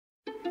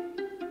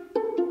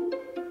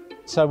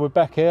So we're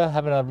back here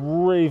having a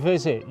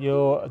revisit.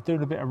 You're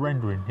doing a bit of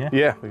rendering, yeah?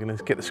 Yeah, we're going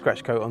to get the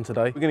scratch coat on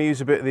today. We're going to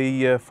use a bit of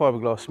the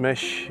fiberglass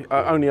mesh,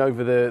 only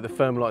over the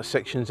Thermalite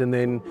sections, and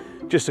then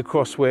just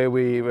across where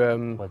we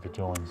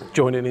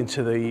joining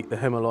into the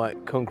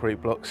Hemolite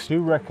concrete blocks. Do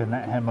you reckon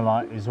that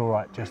Hemolite is all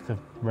right just to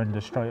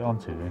render straight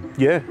onto then?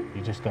 Yeah.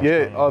 You just go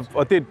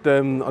I did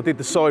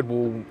the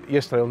sidewall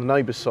yesterday on the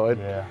neighbour's side.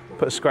 Yeah.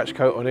 Put a scratch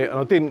coat on it, and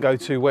I didn't go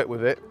too wet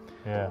with it.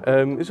 Yeah.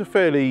 It's a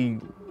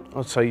fairly,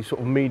 I'd say, sort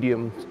of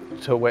medium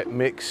to wet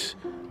mix,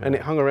 and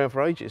it hung around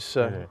for ages.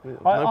 So yeah. no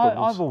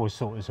problems. I've always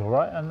thought it was all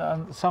right,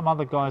 and some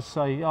other guys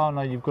say, oh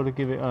no, you've got to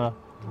give it a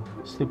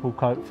stipple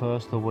coat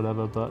first or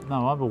whatever, but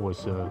no, I've always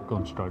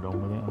gone straight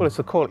on with it. Well, it's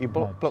the quality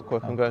block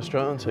work I'm going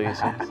straight onto, you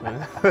see.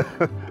 So.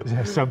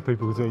 Yeah, some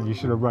people say you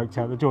should have raked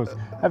out the joints.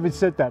 Having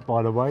said that,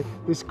 by the way,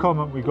 this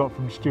comment we got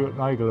from Stuart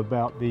Nagel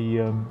about the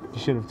you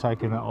should have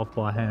taken that off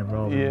by hand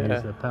rather than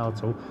use the power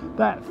tool.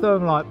 That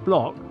Thermalite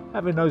block,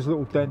 having those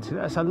little dents,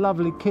 that's a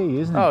lovely key,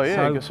 isn't it? Oh yeah,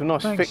 so, you got some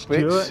nice thanks,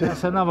 thick bits. Stuart.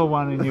 That's another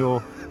one in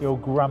your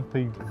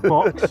grumpy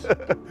box.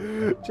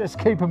 Just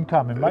keep them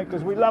coming, mate,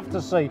 because we love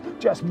to see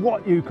just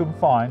what you can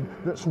find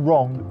that's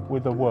wrong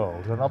with the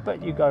world, and I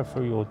bet you go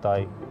through your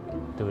day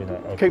doing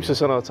that. Keeps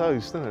us on our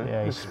toes, doesn't it?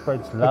 Yeah, it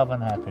spreads love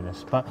and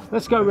happiness. But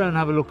let's go around and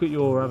have a look at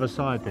your other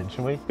side then,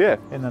 shall we? Yeah.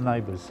 In the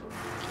neighbours.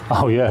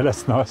 Oh yeah,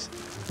 that's nice.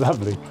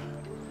 Lovely.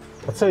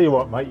 I'll tell you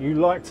what, mate, you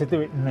like to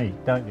do it neat,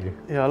 don't you?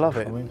 Yeah, I love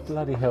it. I mean,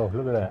 bloody hell,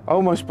 look at that. I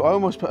almost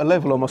put a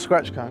level on my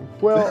scratch cone.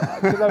 Well,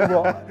 you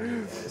know what?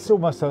 It's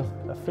almost a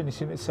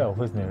finish in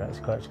itself, isn't it, that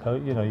scratch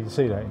coat? You know, you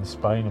see that in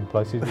Spain and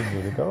places, don't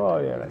you? They go, oh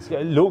yeah,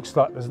 it looks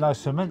like there's no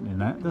cement in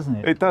that, doesn't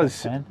it? It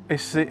does.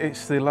 It's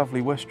the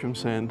lovely Westrum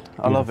sand.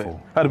 I love it.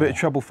 Beautiful. I had a bit of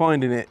trouble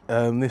finding it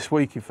this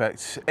week, in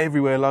fact.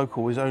 Everywhere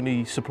local is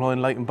only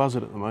supplying Leighton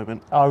Buzzard at the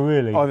moment. Oh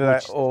really? Either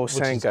that or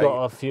Sandgate. Which has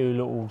got a few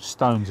little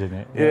stones in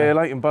it. Yeah,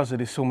 Leighton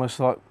Buzzard is almost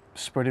like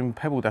spreading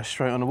pebble dash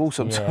straight on the wall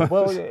sometimes. Yeah.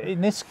 Well,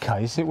 in this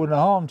case, it wouldn't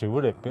have harmed you,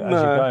 would it? But as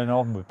you're going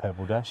on with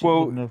pebble dash,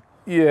 well,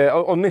 yeah,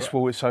 on this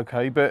wall it's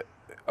okay, but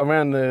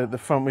around the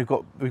front we've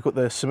got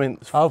the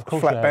cement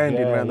flat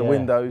banding around the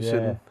windows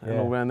and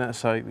all around that,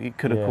 so it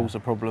could have caused a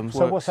problem.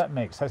 So what's that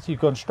mix? That's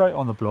you've gone straight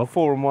on the block.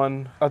 4 and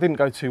 1. I didn't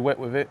go too wet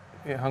with it.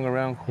 It hung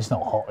around. It's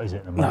not hot, is it?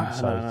 At the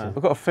moment, no.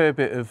 I've got a fair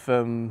bit of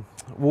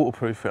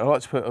waterproofing. I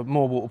like to put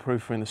more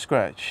waterproofer in the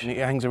scratch. It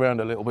hangs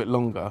around a little bit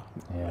longer.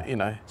 Yeah. You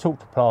know.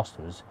 Talk to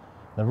plasterers.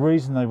 The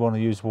reason they want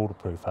to use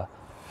waterproofer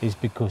is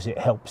because it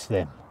helps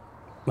them.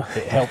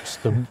 It helps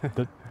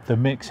the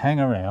mix hang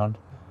around.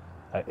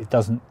 It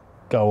doesn't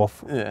go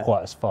off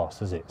quite as fast,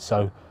 does it?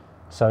 So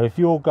if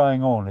you're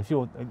going on,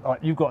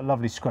 you've got a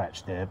lovely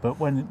scratch there, but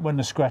when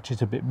the scratch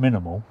is a bit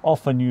minimal,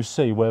 often you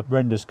see where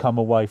renders come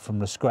away from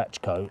the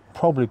scratch coat,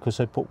 probably because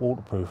they put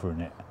waterproofer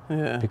in it.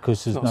 Yeah.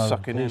 Because there's no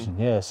sucking adhesion.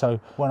 Yeah. So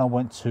when I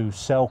went to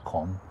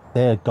Celcon,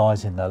 their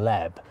guys in the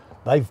lab,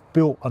 they've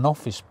built an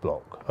office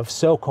block of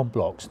Celcon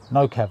blocks,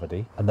 no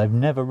cavity, and they've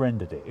never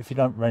rendered it. If you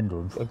don't render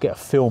them, they get a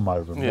film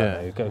over them,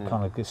 don't they? It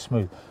kind of gets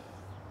smooth.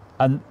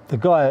 And the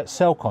guy at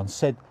Celcon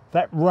said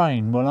that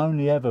rain will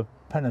only ever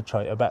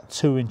penetrate about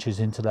 2 inches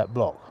into that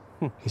block.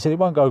 He said it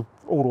won't go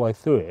all the way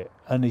through it,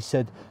 and he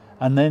said,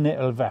 and then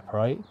it'll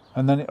evaporate,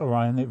 and then it'll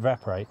rain and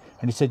evaporate.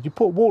 And he said, you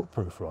put a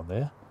waterproofer on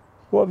there,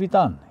 what have you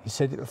done? He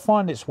said, it'll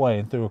find its way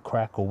in through a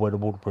crack or where the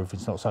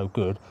waterproofing's not so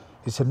good.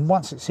 He said, and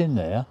once it's in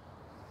there,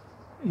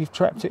 you've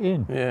trapped it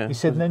in. Yeah. He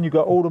said, and then you've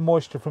got all the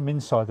moisture from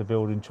inside the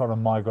building trying to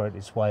migrate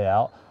its way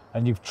out,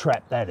 and you've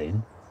trapped that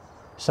in.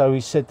 So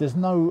he said, there's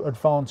no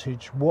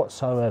advantage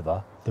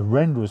whatsoever. The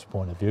renderer's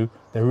point of view,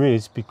 there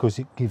is, because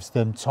it gives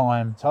them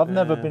time. So I've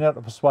never been able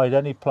to persuade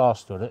any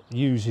plasterer that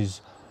uses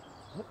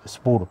this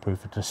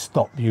waterproofer to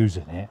stop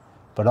using it,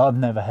 but I've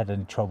never had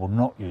any trouble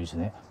not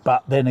using it.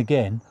 But then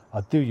again,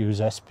 I do use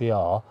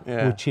SPR,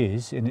 which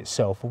is in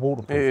itself a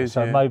waterproofer.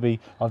 So maybe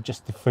I've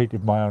just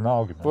defeated my own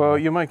argument. Well,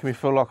 you're making me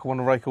feel like I want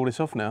to rake all this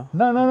off now.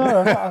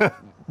 No.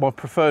 My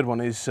preferred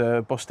one is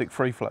Bostik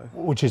Free Flow,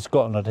 which has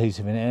got an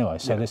adhesive in it anyway.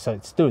 So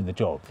it's doing the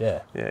job.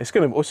 Yeah. Yeah, it's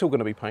still going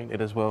to be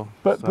painted as well.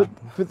 But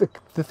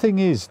the thing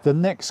is, the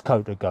next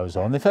coat that goes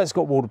on, if that's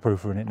got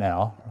waterproofer in it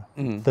now,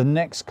 the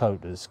next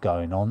coat that's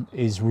going on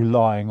is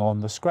relying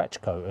on the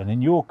scratch coat. And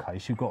in your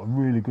case, you've got a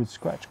really good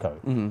scratch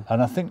coat. And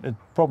I think the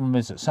problem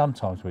is that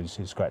sometimes when you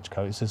see a scratch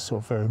coat, it's a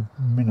sort of very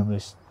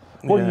minimalist.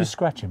 What are you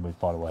scratching with,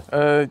 by the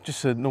way?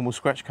 Just a normal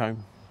scratch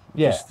comb.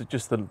 Yeah.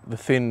 Just the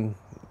thin.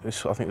 I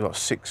think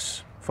it's like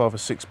 5 or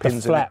 6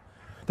 pins in it.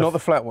 Not the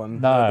flat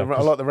one. No,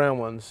 I like the round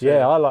ones.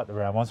 Yeah, I like the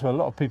round ones. Well, a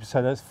lot of people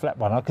say that's a flat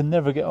one. I can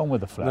never get on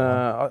with the flat one.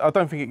 No, I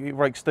don't think it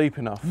rakes deep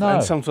enough. No.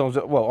 And sometimes,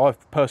 well, I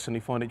personally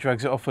find it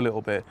drags it off a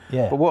little bit.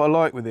 Yeah. But what I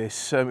like with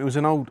this, it was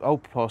an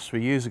old plasterer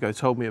years ago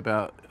told me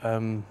about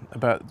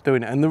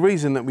doing it. And the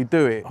reason that we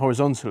do it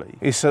horizontally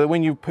is so that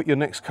when you put your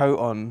next coat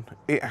on,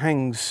 it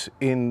hangs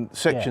in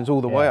sections all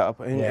the way up,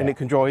 and it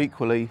can dry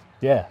equally.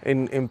 Yeah.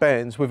 In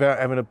bands without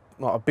having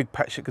a big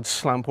patch that could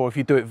slump, or if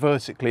you do it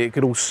vertically, it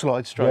could all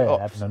slide straight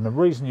off. And the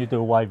reason you do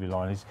a wavy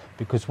line is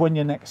because when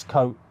your next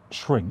coat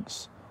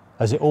shrinks,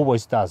 as it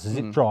always does. As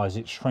it dries,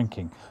 it's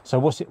shrinking. So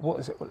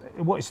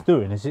what it's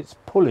doing is it's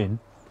pulling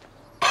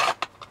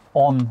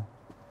on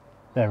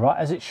there, right?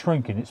 As it's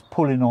shrinking, it's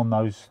pulling on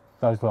those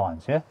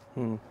lines, yeah?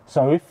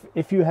 So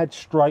if you had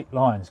straight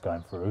lines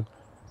going through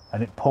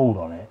and it pulled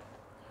on it,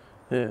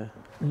 Yeah.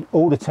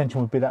 all the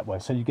tension would be that way,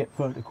 so you get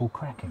vertical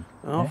cracking.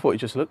 Oh, I thought it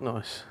just looked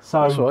nice.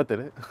 So- that's why I did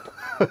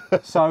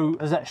it. So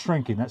as that's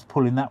shrinking, that's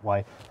pulling that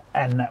way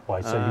and that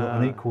way, so you've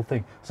got an equal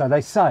thing. So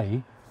they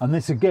say, and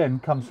this again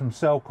comes from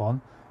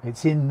Selcon,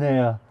 it's in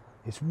there,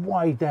 it's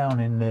way down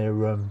in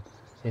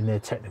their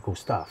technical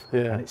stuff.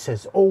 Yeah. And it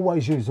says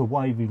always use a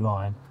wavy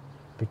line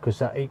because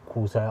that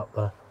equals out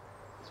the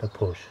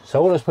push.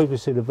 So all those people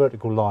see the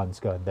vertical lines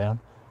going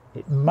down,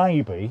 it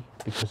may be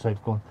because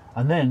they've gone,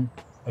 and then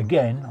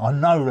again, I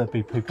know there'll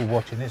be people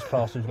watching this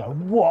plasters go,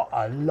 what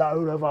a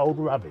load of old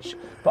rubbish.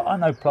 But I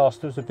know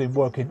plasters have been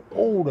working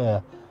all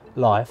their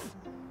life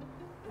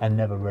and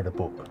never read a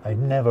book. They've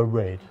never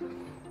read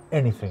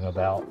anything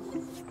about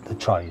the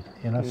trade,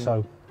 you know,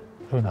 so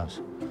who knows.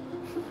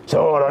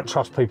 So I don't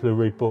trust people who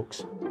read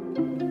books.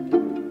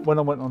 When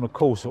I went on a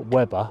course at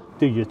Weber,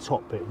 do your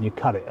top bit and you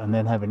cut it, and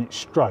then having it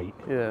straight,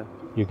 Yeah.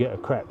 you get a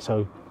crack.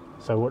 So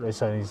what they're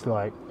saying is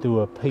like do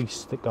a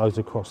piece that goes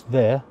across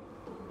there,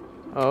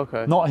 Oh,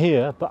 okay. not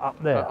here, but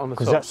up there, on the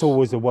because tops. that's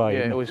always the way. Yeah,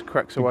 isn't it it? always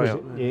cracks away Because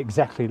up there.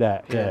 exactly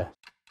that, Yeah. yeah.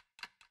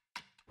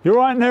 You're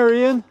right there,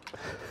 Ian?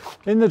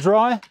 In the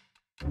dry?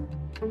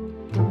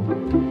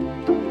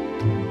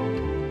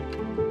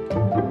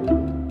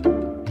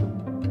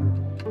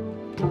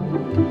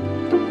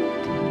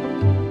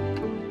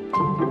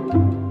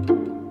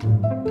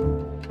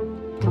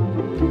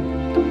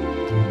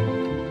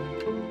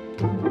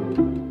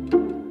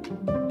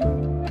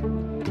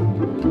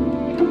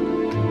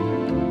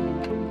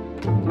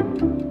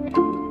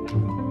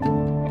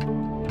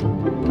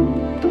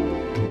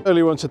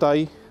 Earlier on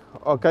today,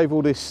 I gave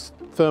all this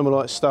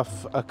Thermalite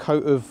stuff a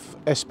coat of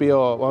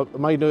SBR. Well, I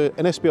made an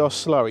SBR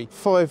slurry,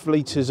 5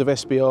 litres of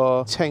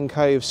SBR,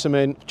 10k of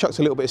cement, chucked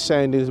a little bit of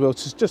sand in as well,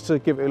 just to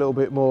give it a little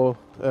bit more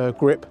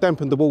grip.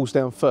 Dampened the walls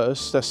down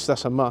first,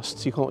 that's a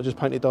must. You can't just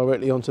paint it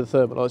directly onto the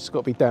Thermalite, it's got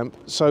to be damp.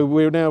 So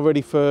we're now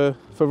ready for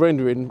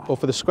rendering, or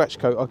for the scratch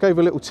coat. I gave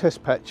a little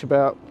test patch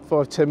about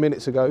 5-10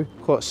 minutes ago,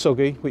 quite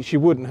soggy, which you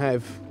wouldn't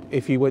have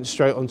if you went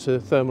straight onto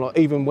Thermalite.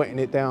 Even wetting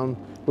it down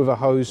with a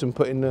hose and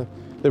putting the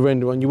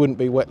render on, you wouldn't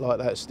be wet like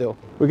that still.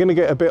 We're going to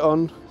get a bit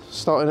on,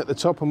 starting at the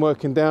top and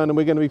working down, and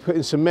we're going to be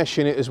putting some mesh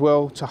in it as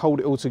well to hold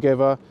it all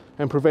together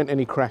and prevent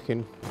any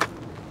cracking.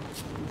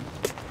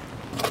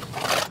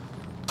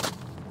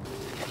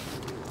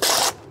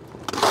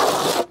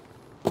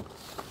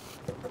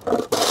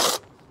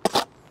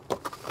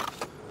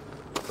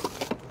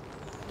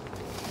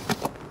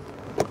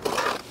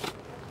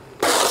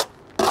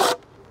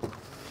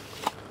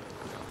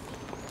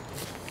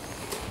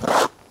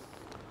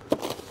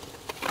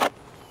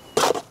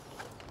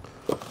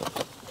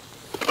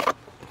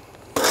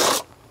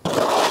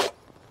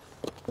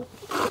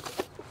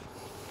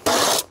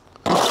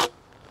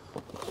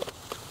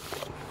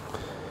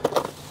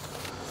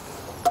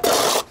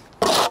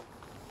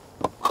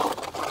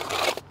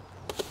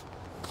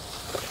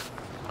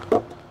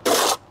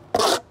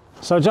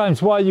 So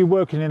James, why are you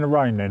working in the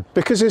rain then?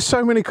 Because there's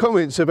so many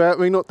comments about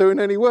me not doing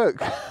any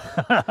work.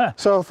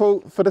 So I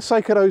thought, for the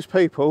sake of those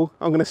people,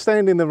 I'm going to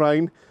stand in the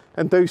rain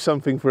and do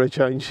something for a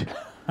change.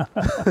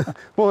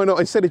 Why not,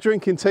 instead of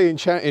drinking tea and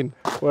chatting?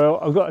 Well,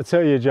 I've got to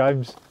tell you,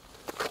 James,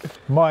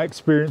 my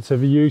experience of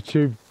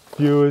YouTube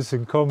viewers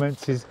and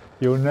comments is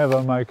you'll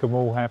never make them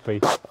all happy.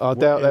 I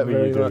doubt that Whatever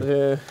very you do. much, yeah.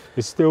 There'll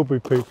still be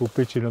people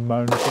bitching and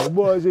moaning, saying,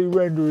 why is he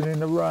rendering in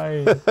the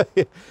rain?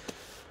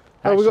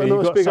 Oh, we've got a Actually,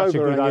 nice you've big got such a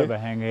good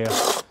overhang here.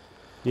 overhang here.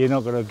 You're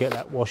not going to get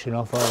that washing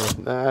off, are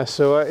you? Nah,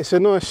 so it's a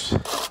nice,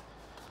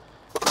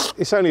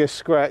 it's only a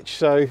scratch,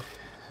 so,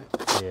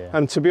 Yeah.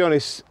 and to be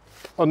honest,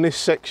 on this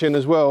section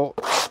as well,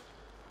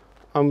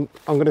 I'm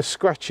going to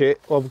scratch it,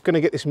 or I'm going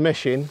to get this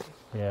mesh in.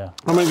 Yeah.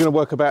 I'm only going to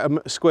work about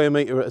a square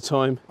metre at a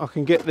time. I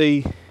can get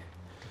the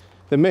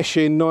mesh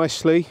in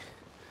nicely,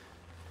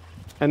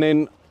 and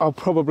then I'll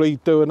probably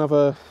do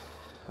another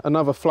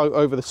float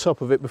over the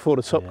top of it before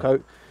the top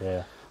coat,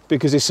 Yeah.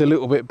 because it's a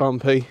little bit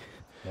bumpy,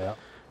 Yeah.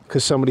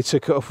 because somebody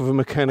took it off with a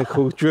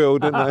mechanical drill,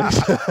 didn't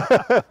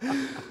they?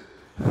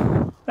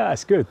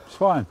 That's good. It's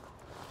fine.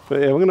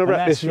 But yeah, we're going to And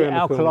wrap that's this your around the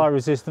alkali corner.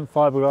 resistant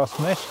fiberglass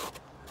mesh,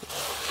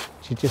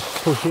 which you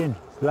just push in.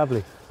 It's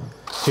lovely.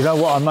 Do you know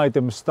what? I made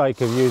the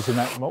mistake of using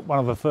that. One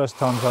of the first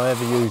times I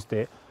ever used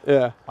it,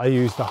 Yeah. I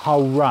used the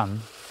whole run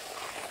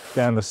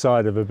down the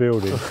side of a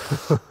building,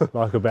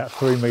 like about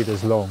 3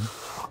 metres long,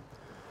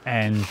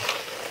 and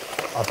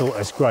I thought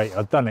that's great.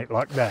 I'd done it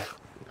like that,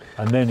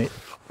 and then it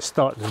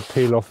started to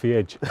peel off the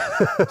edge,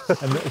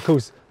 and of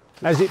course,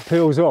 as it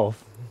peels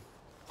off,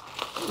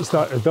 it's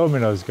like the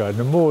dominoes going.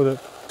 The more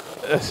that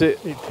That's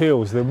it. it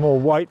peels, the more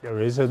weight there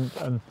is,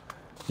 and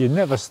you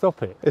never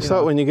stop it. It's you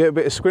like know. when you get a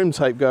bit of scrim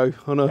tape go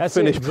on a That's it,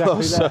 finished exactly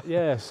plaster. that,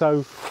 yeah. So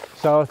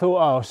I thought,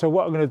 oh, so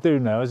what I'm going to do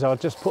now is I'll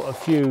just put a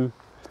few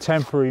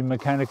temporary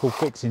mechanical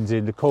fixings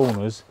in the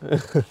corners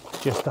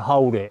just to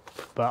hold it.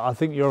 But I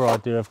think your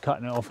idea of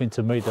cutting it off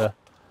into metre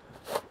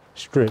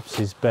strips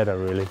is better,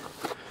 really.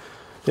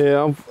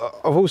 Yeah,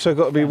 I've also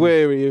got to be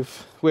wary of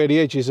where the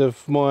edges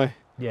of my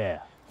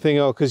thing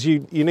are, because you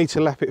need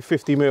to lap it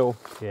 50 mil.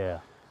 Yeah.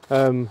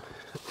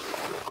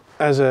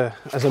 As a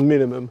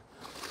minimum.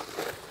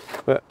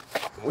 But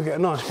we get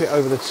a nice bit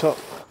over the top,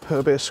 put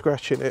a bit of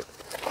scratch in it.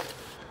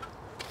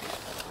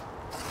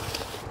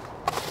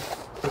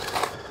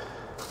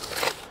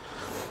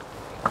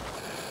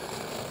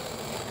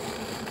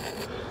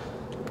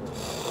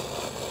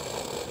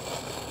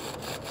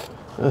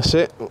 That's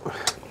it.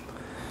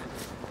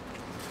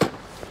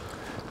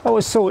 I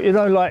always thought, you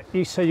know, like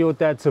you say your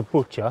dad's a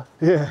butcher.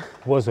 Yeah.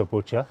 Was a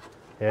butcher,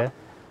 yeah.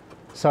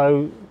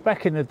 So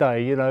back in the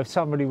day, you know, if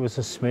somebody was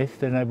a smith,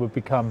 then they would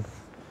become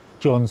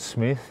John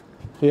Smith.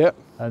 Yeah.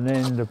 And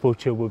then the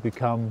butcher would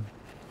become,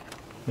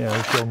 you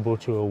know, John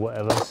Butcher or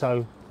whatever.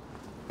 So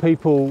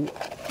people,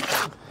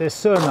 their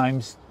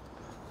surnames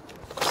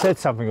said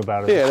something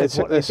about it. Yeah, They they said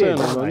took what their they did, surname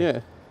didn't on, they? yeah.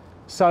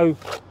 So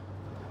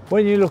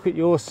when you look at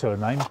your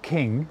surname,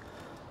 King,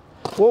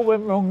 what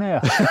went wrong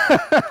there?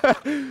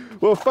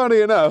 Well, funny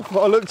enough,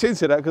 I looked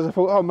into that because I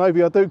thought, oh,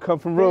 maybe I do come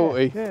from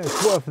royalty. Yeah,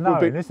 it's worth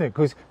knowing, isn't it?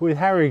 Because with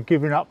Harry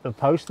giving up the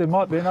post, there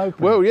might be an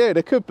opening. Well, yeah,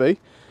 there could be.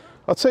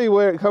 I'll tell you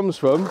where it comes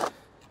from,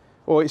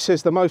 or it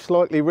says the most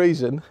likely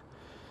reason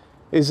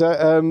is that,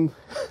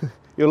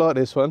 you'll like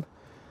this one,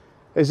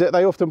 is that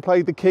they often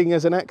played the king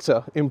as an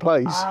actor in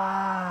plays.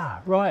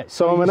 Ah, right.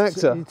 So I'm an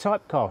actor. You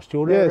typecast.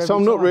 You're there Yeah, so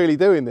I'm every not time. really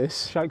doing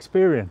this.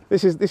 Shakespearean.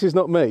 This is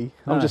not me.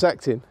 I'm No. just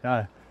acting.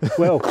 No.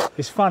 Well,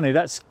 it's funny.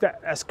 That's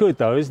good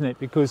though, isn't it?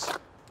 Because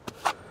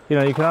you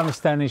know you can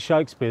understand in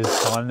Shakespeare's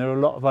time there were a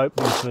lot of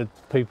openings for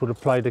people to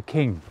play the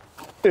king,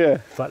 Yeah.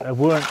 but there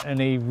weren't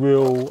any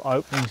real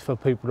openings for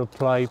people to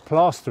play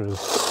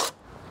plasterers.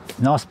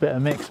 Nice bit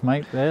of mix,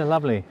 mate. There,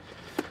 lovely.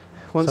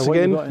 Once So what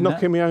you again, got in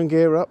knocking my own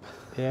gear up.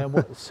 Yeah.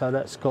 So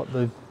that's got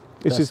the.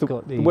 This is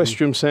got the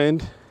Westrum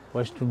sand.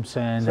 Westrum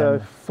sand So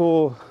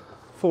 4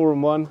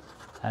 and 1.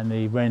 and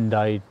the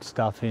Rendade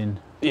stuff in.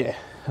 Yeah,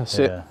 that's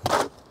it.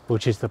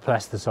 Which is the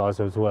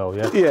plasticizer as well,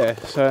 yeah? Yeah,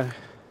 so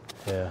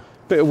Yeah.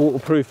 bit of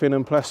waterproofing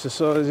and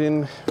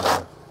plasticizing,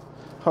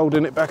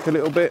 holding it back a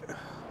little bit.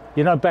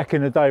 You know, back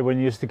in the day when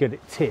you used to get it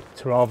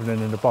tipped rather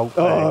than in the bulk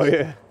Oh bags,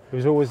 yeah. it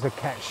was always the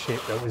cat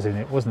shit that was in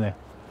it, wasn't there?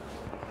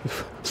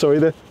 Sorry,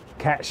 the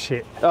Cat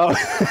shit. oh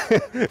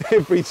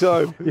every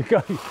time. You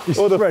go, you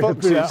Or the spread the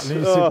bit out foxes. and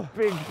you see a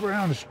big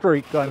brown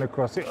streak going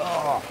across it.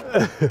 Oh,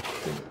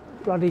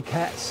 bloody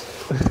cats.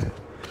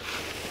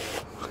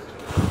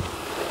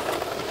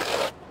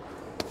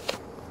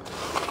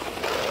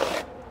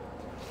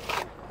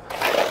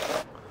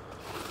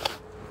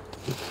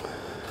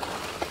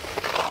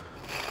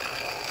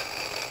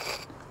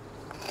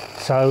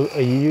 So,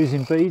 are you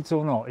using beads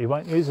or not? You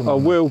won't use them. I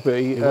on will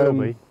be. You will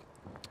be.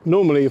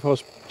 Normally, if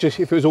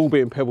it was all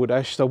being pebble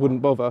dashed, I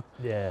wouldn't bother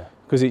Yeah.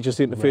 because it just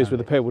interferes with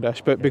the pebble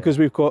dash. But because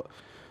we've got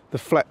the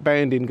flat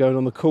banding going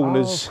on the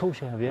corners Oh, of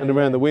course you have, yeah, and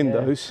around yeah, the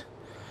windows,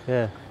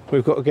 Yeah.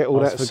 we've got to get all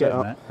I was that set forgetting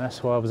up. that.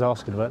 That's why I was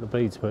asking about the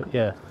beads, but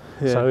yeah.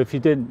 Yeah. So if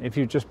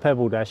you just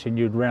pebble dashing,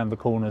 you'd round the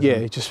corners. Yeah,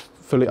 and just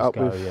fill it just up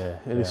go, with, yeah,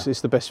 and yeah.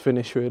 it's the best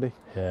finish really,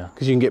 yeah,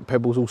 because you can get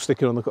pebbles all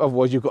sticking on the.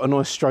 Otherwise, you've got a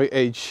nice straight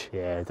edge, yeah.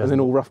 It and doesn't then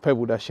all rough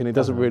pebble dashing. It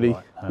doesn't look really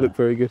right, no. look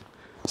very good.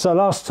 So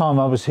last time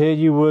I was here,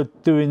 you were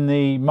doing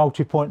the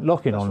multi-point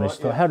locking on That's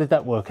this. right, yeah. How did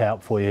that work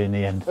out for you in the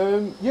end?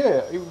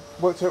 Yeah, it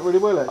worked out really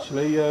well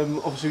actually.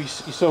 Obviously, you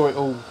saw it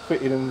all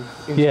fitted and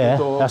into Yeah, the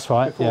door. that's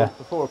right, Before, yeah.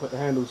 before I put the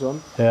handles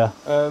on, Yeah,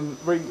 I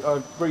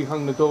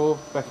rehung the door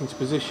back into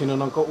position,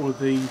 and I got all of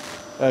the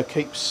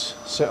keeps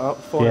set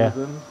up. 5 Yeah. of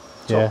them,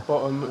 top, Yeah.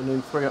 bottom, and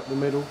then 3 up the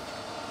middle.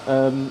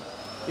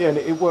 Yeah, and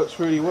it works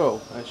really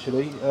well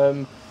actually.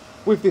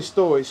 With this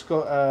door, it's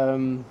got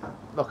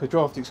like a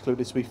draft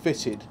excluder to be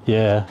fitted.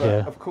 yeah, But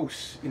yeah. of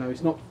course, you know,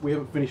 it's not. We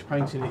haven't finished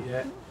painting it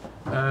yet,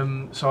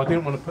 so I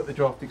didn't want to put the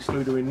draft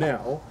excluder in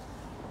now,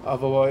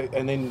 otherwise,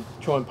 and then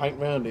try and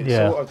paint around it. Yeah.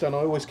 So what I've done, I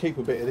always keep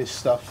a bit of this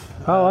stuff.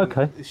 Oh,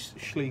 okay. This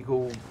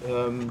Schlegel.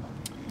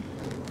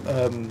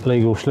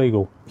 Legal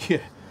schlegel. Yeah.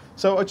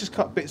 So I just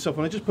cut bits off,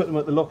 and I just put them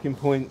at the locking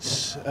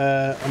points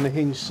on the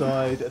hinge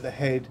side, at the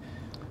head,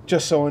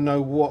 just so I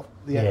know what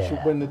the actual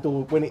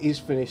Yeah. when it is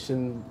finished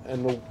and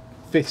all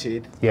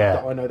fitted. Yeah.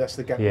 That I know that's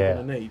the gap Yeah, I'm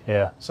going to need.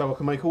 yeah. So I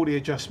can make all the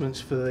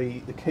adjustments for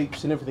the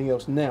keeps and everything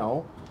else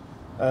now,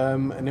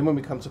 and then when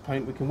we come to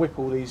paint, we can whip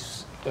all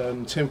these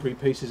temporary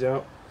pieces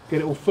out, get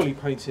it all fully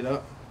painted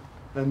up,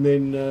 and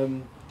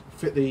then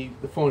fit the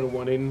final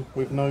one in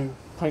with no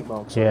paint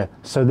marks on Yeah. it.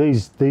 So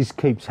these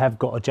keeps have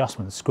got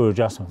adjustments, screw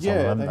adjustments on them,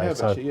 Yeah, haven't they have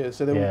So actually. Yeah,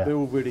 so they're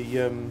all really.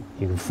 you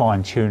can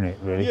fine tune it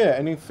really. Yeah,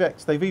 and in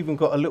fact, they've even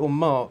got a little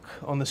mark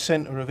on the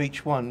centre of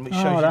each one, which Oh,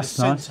 shows you the that's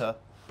nice. centre.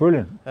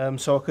 Brilliant.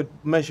 So I could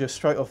measure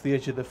straight off the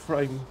edge of the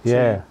frame.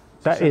 Yeah.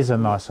 That to- is a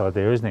nice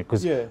idea, isn't it?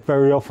 Because Yeah.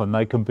 very often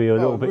they can be a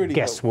little bit really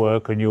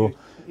guesswork, and you'll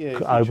Yeah, if you're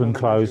trying open, to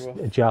close, measure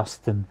off.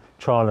 adjust, and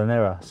trial and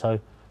error. So,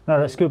 No,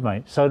 that's good,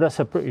 mate. So that's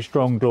a pretty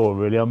strong door,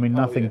 really. I mean,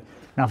 nothing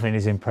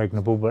is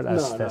impregnable, but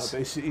that's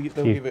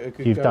they'll give it a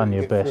good you've go done and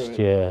your get best.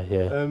 through it.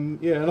 Yeah.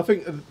 Yeah, and I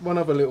think one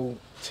other little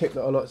tip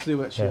that I like to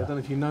do actually, Yeah. I don't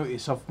know if you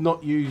notice, I've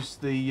not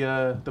used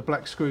the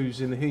black screws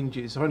in the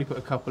hinges. I've only put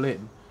a couple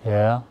in,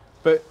 Yeah.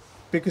 but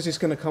because it's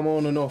going to come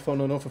on and off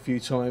a few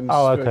times.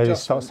 Oh, for okay. It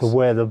starts to adjustments.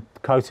 wear the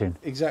coating.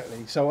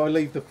 Exactly. So I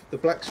leave the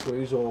black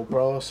screws or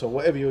brass or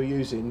whatever you're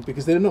using,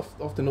 because they're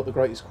often not the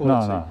greatest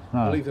quality. No.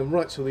 I leave them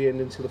right till the end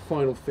until the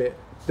final fit.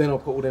 Then I'll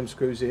put all them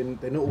screws in.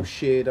 They're not all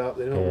sheared up.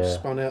 They're not all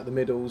spun out the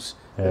middles.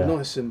 They're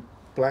nice and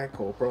black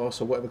or brass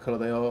or whatever colour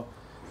they are.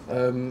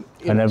 And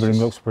everything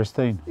looks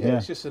pristine. Yeah,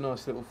 it's just a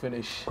nice little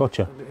finish.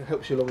 Gotcha. It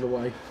helps you along the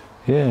way.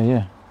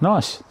 Yeah.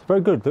 Nice.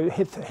 Very good. But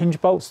hit the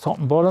hinge bolts top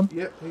and bottom.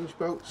 Yep, hinge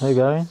bolts. There you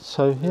go.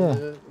 So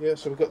yeah.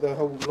 So we've got the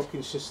whole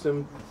locking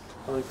system.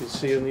 I can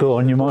see on the. Go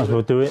on. You might as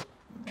well do it.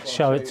 Right,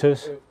 Show it to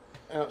us.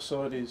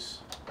 Outside is,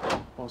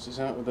 whilst it's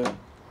out of the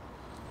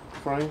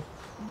frame.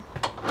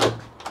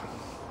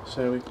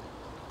 So we.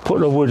 Put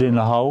the wood in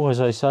the hole, as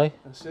they say.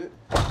 That's it.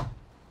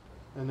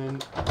 And then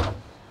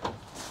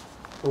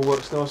all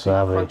works nicely.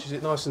 Lovely. Crunches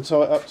it nice and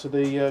tight up to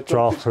the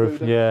Draft proof.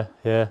 excluder.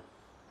 Yeah.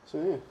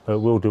 So yeah, But it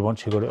will do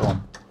once you got it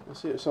on.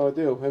 that's it. It's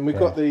ideal. And we've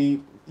got the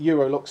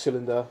Euro lock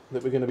cylinder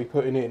that we're going to be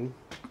putting in.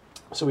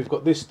 So we've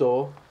got this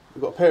door.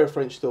 We've got a pair of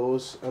French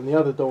doors and the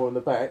other door on the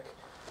back.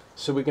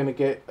 So we're going to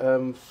get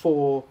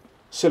 4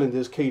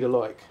 cylinders keyed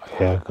alike.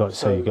 Yeah.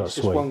 So you got it's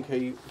a just suite. one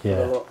key for the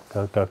Yeah.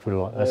 lot. Go for the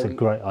lot. That's a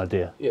great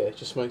idea. Yeah, it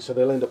just makes so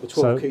they'll end up with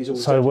 12 keys all So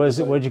exactly where's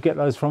the it? same. Where'd you get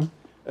those from?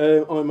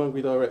 I'm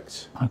Hungry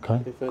Direct. Okay.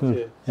 In fact,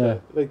 Good. So Yeah.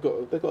 they've got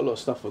a lot of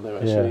stuff on there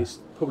actually.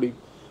 Yeah.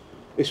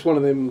 It's one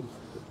of them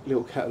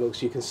little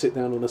catalogues you can sit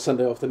down on a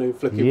Sunday afternoon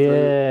flicking through.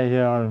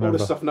 Yeah. I All remember.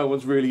 the stuff no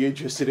one's really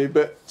interested in,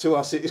 but to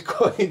us it is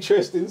quite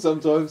interesting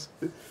sometimes.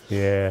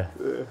 Yeah.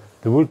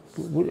 The wood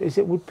is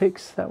it wood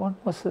picks, that one?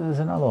 There's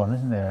another one,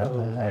 isn't there?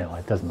 Anyway,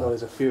 it doesn't Oh, matter.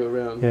 there's a few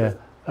around. Yeah.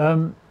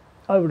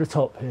 Over the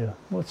top here.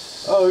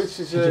 What's? This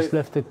is you just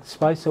left the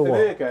space or an what?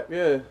 air gap.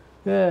 Yeah.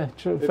 Yeah,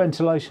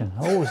 ventilation.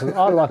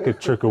 I like a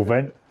trickle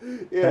vent.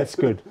 Yeah. That's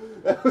good.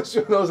 That was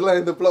when I was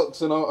laying the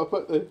blocks, and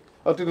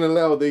I didn't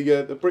allow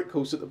the brick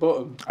course at the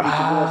bottom. We could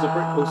have the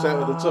brick course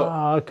out at the top.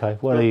 Ah, okay.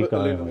 Well, there I you put the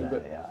go. lid on it,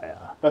 but- Yeah.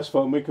 That's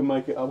fine. We can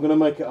make it. I'm going to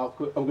make it up.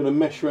 I'm going to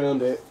mesh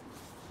around it,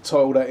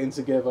 tile that in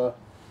together,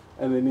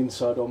 and then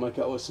inside I'll make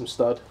it up with some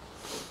stud.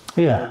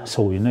 Yeah, that's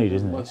all you need,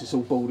 isn't it? Once it's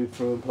all boarded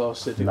through and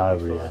plastered. No,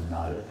 it'll be yeah,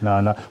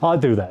 fine. no. I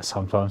do that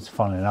sometimes,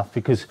 funnily enough,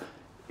 because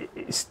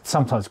it's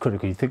sometimes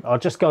critical. You think, I'll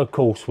just go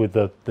course with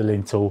the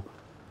lintel,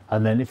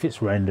 and then if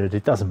it's rendered,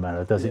 it doesn't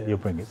matter, does it? Yeah. You'll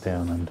bring it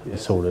down and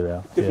sort it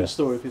out. Different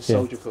story if it's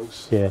soldier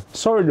course. Yeah.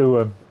 Sorry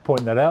to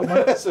point that out,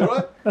 mate. That's all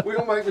right. We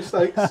all make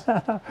mistakes.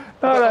 No,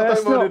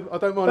 I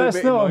don't mind that's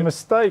admitting not a mine.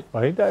 mistake,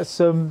 mate.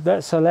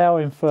 That's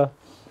allowing for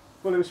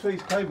Well, it was for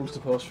these cables to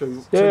pass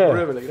through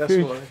temporarily. That's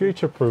why.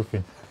 future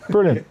proofing.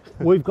 Brilliant.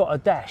 We've got a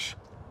dash.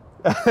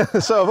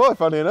 So have I,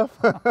 funny enough.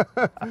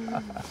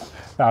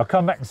 Now, I'll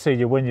come back and see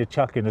you when you're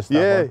chucking the stuff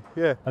on.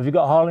 Yeah. Have you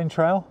got a Harling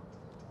trail?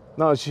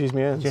 No, just use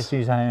my hands. Just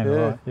use hand, Yeah.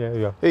 right?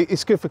 Yeah.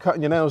 It's good for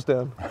cutting your nails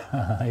down.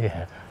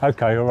 Yeah.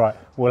 Okay, all right.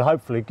 Well,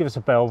 hopefully, give us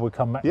a bell. We'll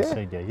come back and Yeah.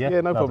 see you. Yeah, Yeah,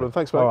 no Lovely. problem.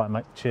 Thanks, mate. All right,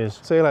 mate. Cheers.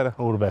 See you later.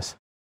 All the best.